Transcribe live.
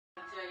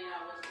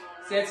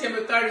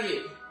September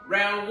 30th,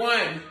 round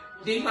 1,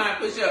 decline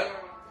push-up.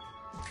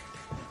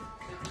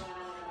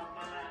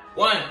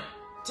 1,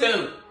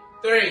 2,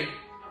 3,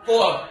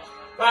 4,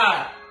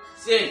 5,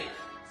 6,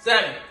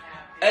 7,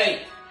 8,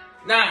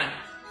 9,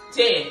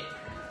 10.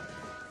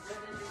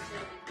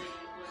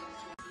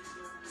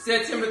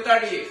 September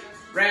 30th,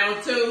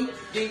 round 2,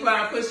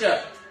 decline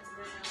push-up.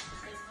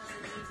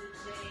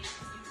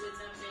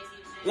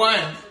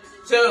 1,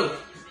 2,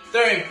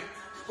 3,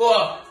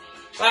 4,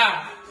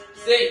 5,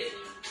 6,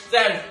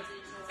 7,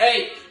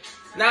 8,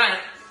 9,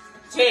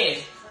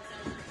 10.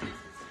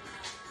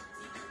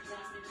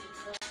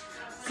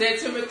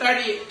 September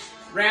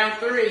 30th, round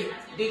 3,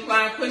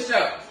 decline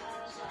push-up.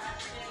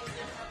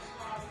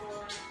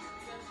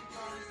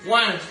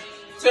 1,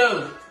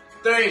 2,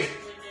 3,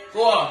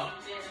 4,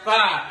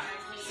 5,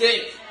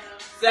 6,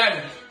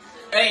 7,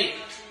 8,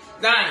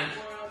 9,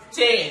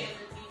 10.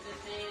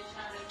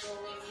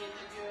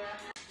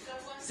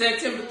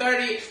 September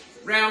 30th,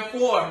 round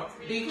 4,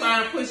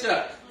 decline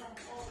push-up.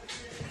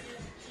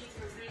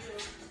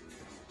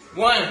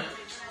 1,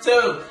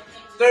 2,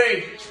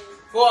 3,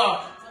 4,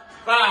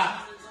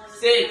 5,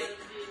 6,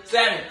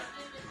 7,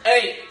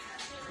 8,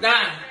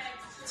 9,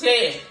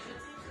 10.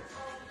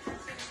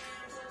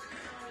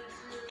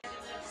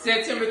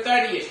 September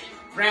 30th,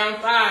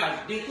 round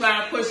 5,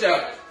 decline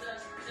push-up.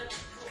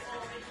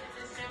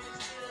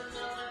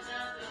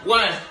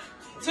 1,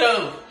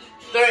 2,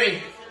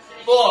 3,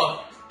 4,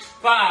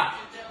 5,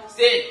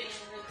 6,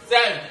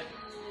 7,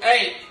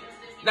 8,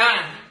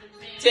 9,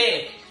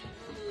 10.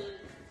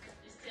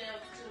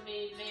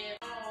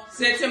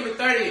 September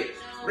 30th,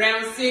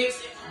 round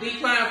 6,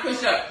 decline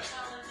push-up.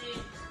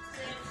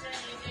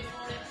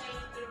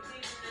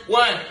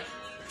 1,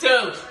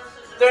 2,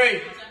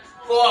 3,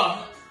 4,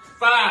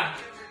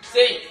 5,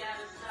 6,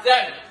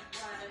 7,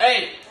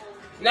 8,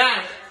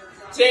 9,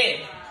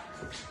 10.